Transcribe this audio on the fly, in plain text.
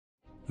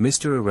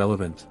Mr.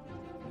 Irrelevant?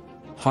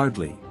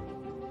 Hardly.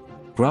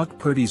 Brock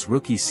Purdy's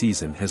rookie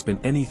season has been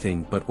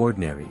anything but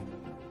ordinary.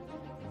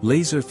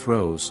 Laser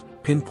throws,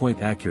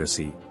 pinpoint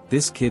accuracy,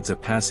 this kid's a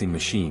passing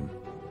machine.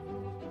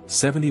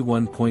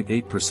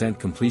 71.8%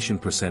 completion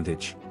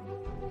percentage.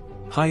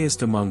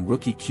 Highest among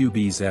rookie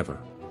QBs ever.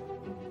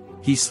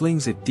 He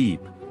slings it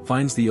deep,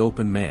 finds the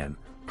open man,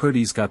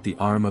 Purdy's got the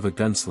arm of a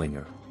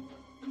gunslinger.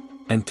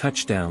 And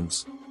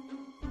touchdowns?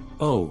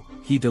 Oh,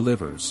 he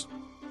delivers.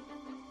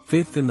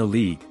 5th in the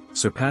league,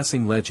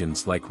 surpassing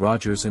legends like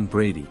Rodgers and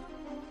Brady.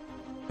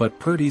 But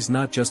Purdy's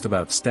not just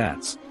about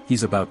stats,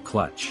 he's about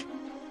clutch.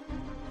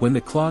 When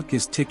the clock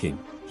is ticking,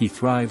 he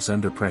thrives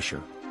under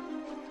pressure.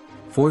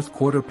 Fourth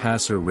quarter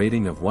passer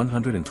rating of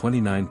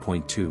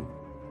 129.2.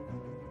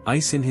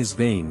 Ice in his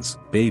veins,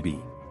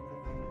 baby.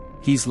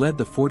 He's led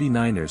the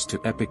 49ers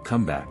to epic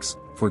comebacks,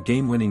 for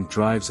game-winning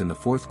drives in the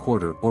fourth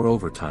quarter or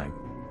overtime.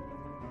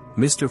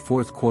 Mr.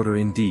 Fourth Quarter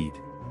indeed.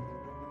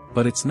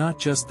 But it's not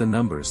just the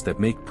numbers that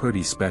make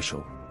Purdy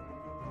special.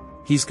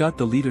 He's got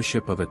the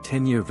leadership of a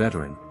 10-year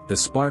veteran, the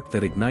spark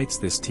that ignites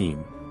this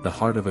team, the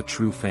heart of a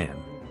true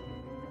fan.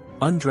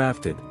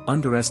 Undrafted,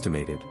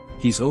 underestimated,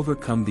 he's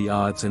overcome the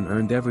odds and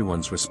earned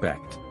everyone's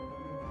respect.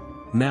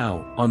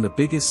 Now, on the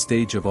biggest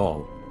stage of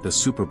all, the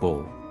Super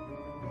Bowl.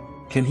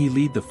 Can he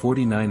lead the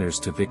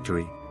 49ers to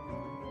victory?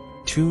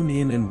 Tune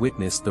in and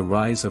witness the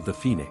rise of the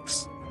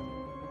Phoenix.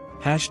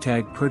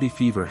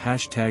 #PurdyFever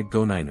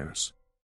 #GoNiners